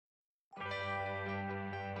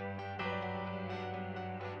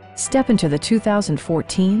Step into the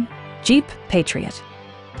 2014 Jeep Patriot.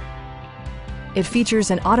 It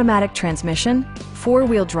features an automatic transmission,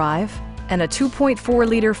 four-wheel drive, and a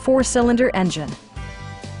 2.4-liter four-cylinder engine.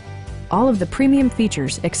 All of the premium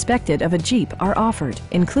features expected of a Jeep are offered,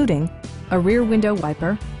 including a rear window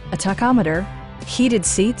wiper, a tachometer, heated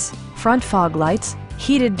seats, front fog lights,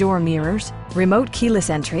 heated door mirrors, remote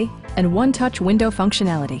keyless entry, and one-touch window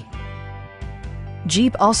functionality.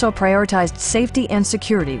 Jeep also prioritized safety and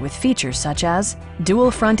security with features such as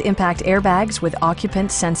dual front impact airbags with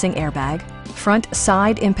occupant sensing airbag, front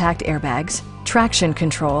side impact airbags, traction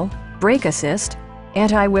control, brake assist,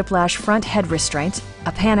 anti-whiplash front head restraints,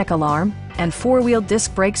 a panic alarm, and four-wheel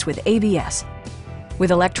disc brakes with ABS.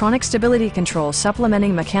 With electronic stability control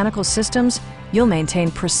supplementing mechanical systems, you'll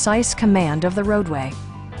maintain precise command of the roadway.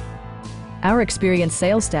 Our experienced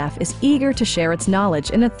sales staff is eager to share its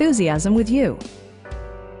knowledge and enthusiasm with you.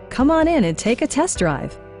 Come on in and take a test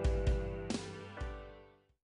drive.